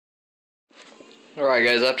Alright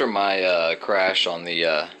guys, after my crash on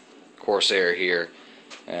the Corsair here,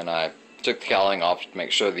 and I took the cowling off to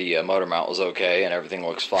make sure the motor mount was okay and everything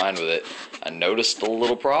looks fine with it, I noticed a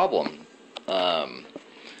little problem. I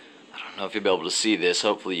don't know if you'll be able to see this,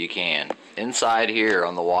 hopefully you can. Inside here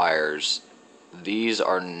on the wires, these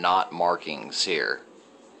are not markings here.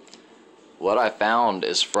 What I found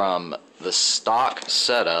is from the stock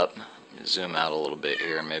setup, let me zoom out a little bit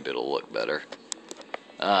here and maybe it'll look better.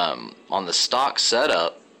 On the stock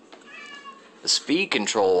setup, the speed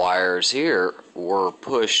control wires here were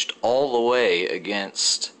pushed all the way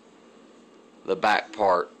against the back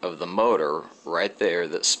part of the motor right there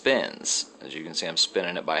that spins. As you can see, I'm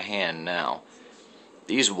spinning it by hand now.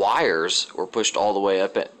 These wires were pushed all the way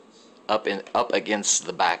up against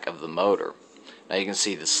the back of the motor. Now you can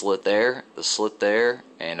see the slit there,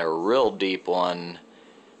 and a real deep one.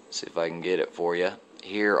 Let's see if I can get it for you.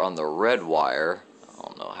 Here on the red wire, I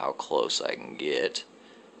don't know how close I can get.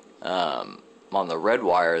 On the red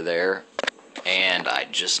wire there, and I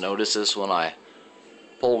just noticed this when I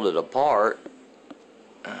pulled it apart.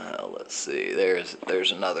 Let's see,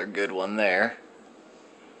 there's another good one there.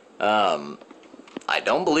 I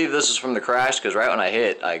don't believe this is from the crash, because right when I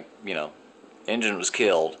hit, engine was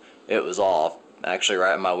killed. It was off. Actually,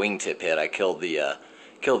 right when my wingtip hit, I killed the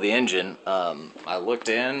engine. I looked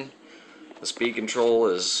in. The speed control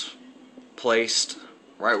is placed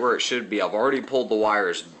right where it should be. I've already pulled the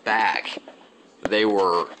wires back. They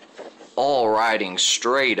were all riding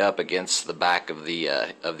straight up against the back of the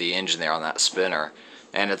engine there on that spinner,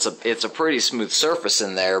 and it's a pretty smooth surface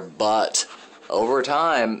in there, but over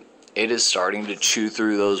time it is starting to chew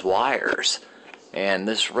through those wires. And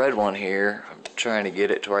this red one here, I'm trying to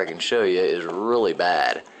get it to where I can show you, is really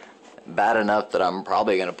bad enough that I'm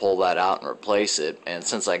probably going to pull that out and replace it. And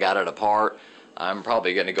since I got it apart, I'm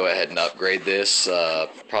probably going to go ahead and upgrade this.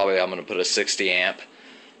 Probably I'm going to put a 60 amp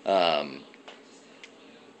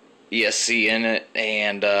ESC in it,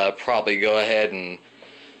 and probably go ahead and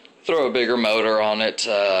throw a bigger motor on it,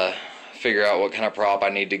 figure out what kind of prop I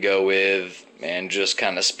need to go with, and just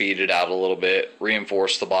kind of speed it out a little bit,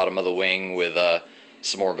 reinforce the bottom of the wing with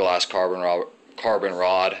some more glass carbon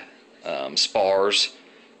rod spars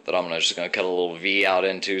that I'm just going to cut a little V out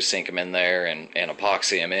into, sink them in there, and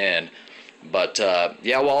epoxy them in. But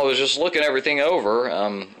yeah, while I was just looking everything over,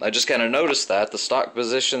 I just kind of noticed that the stock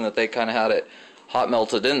position that they kind of had it hot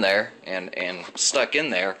melted in there and stuck in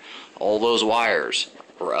there, all those wires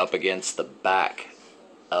were up against the back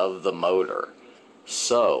of the motor.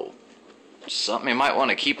 So something you might want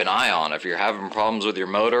to keep an eye on if you're having problems with your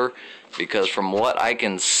motor, because from what I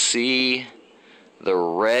can see, the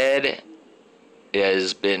red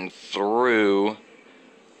has been through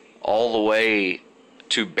all the way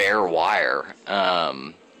to bare wire.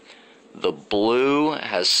 The blue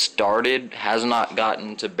has not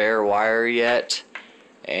gotten to bare wire yet,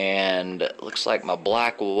 and it looks like my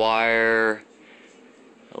black wire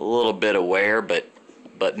a little bit of wear, but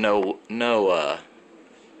no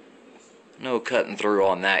cutting through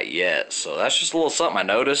on that yet. So that's just a little something I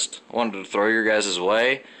noticed. I wanted to throw your guys'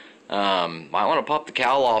 way. Might want to pop the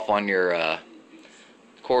cowl off on your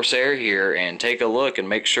Corsair here and take a look and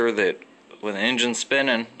make sure that when the engine's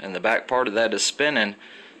spinning and the back part of that is spinning,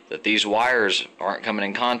 that these wires aren't coming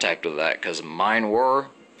in contact with that, because mine were.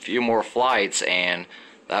 A few more flights and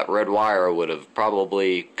that red wire would have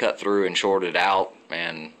probably cut through and shorted out,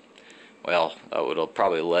 and well, that would have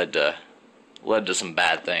probably led to some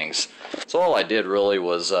bad things. So all I did really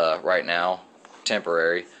was right now,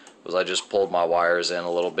 temporary, was I just pulled my wires in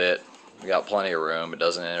a little bit. We got plenty of room, it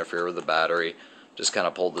doesn't interfere with the battery. Just kind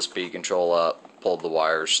of pulled the speed control up, pulled the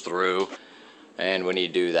wires through, and when you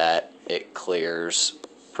do that, it clears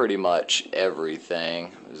pretty much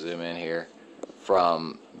everything, zoom in here,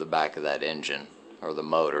 from the back of that engine or the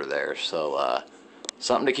motor there. So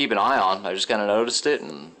something to keep an eye on. I just kind of noticed it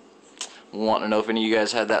and want to know if any of you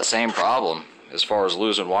guys had that same problem as far as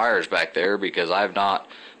losing wires back there, because I've not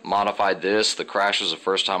modified this. The crash was the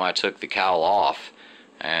first time I took the cowl off,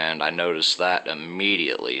 and I noticed that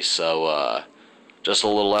immediately. So just a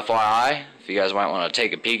little FYI, if you guys might want to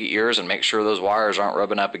take a peek at yours and make sure those wires aren't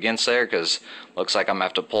rubbing up against there, because looks like I'm going to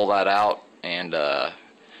have to pull that out and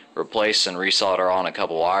replace and resolder on a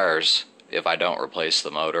couple wires if I don't replace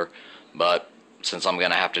the motor. But since I'm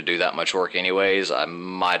going to have to do that much work anyways, I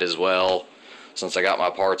might as well, since I got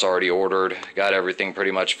my parts already ordered, got everything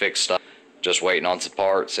pretty much fixed up, just waiting on some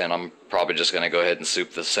parts, and I'm probably just going to go ahead and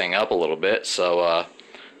soup this thing up a little bit. So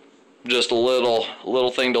just a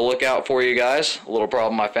little thing to look out for you guys, a little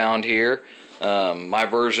problem I found here. My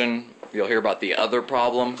version, you'll hear about the other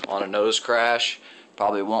problem on a nose crash.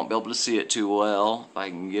 Probably won't be able to see it too well if I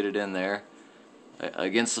can get it in there.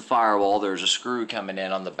 against the firewall, there's a screw coming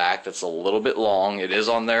in on the back that's a little bit long. It is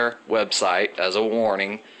on their website as a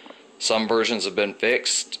warning. Some versions have been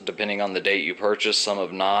fixed depending on the date you purchase, some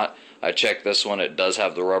have not. I checked this one, it does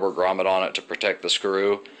have the rubber grommet on it to protect the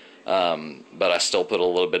screw, but I still put a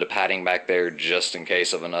little bit of padding back there just in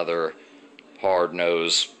case of another hard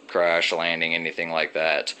nose crash, landing, anything like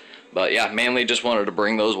that. But yeah, mainly just wanted to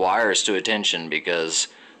bring those wires to attention because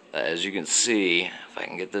as you can see, if I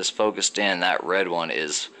can get this focused in, that red one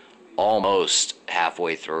is almost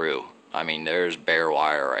halfway through. I mean, there's bare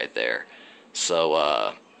wire right there. So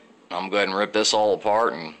I'm gonna go ahead and rip this all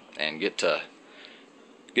apart and get to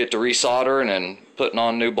resoldering and putting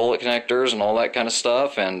on new bullet connectors and all that kind of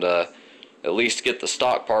stuff, and at least get the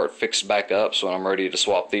stock part fixed back up so when I'm ready to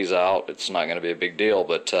swap these out, it's not going to be a big deal.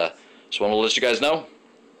 But just want to let you guys know.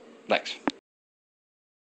 Thanks.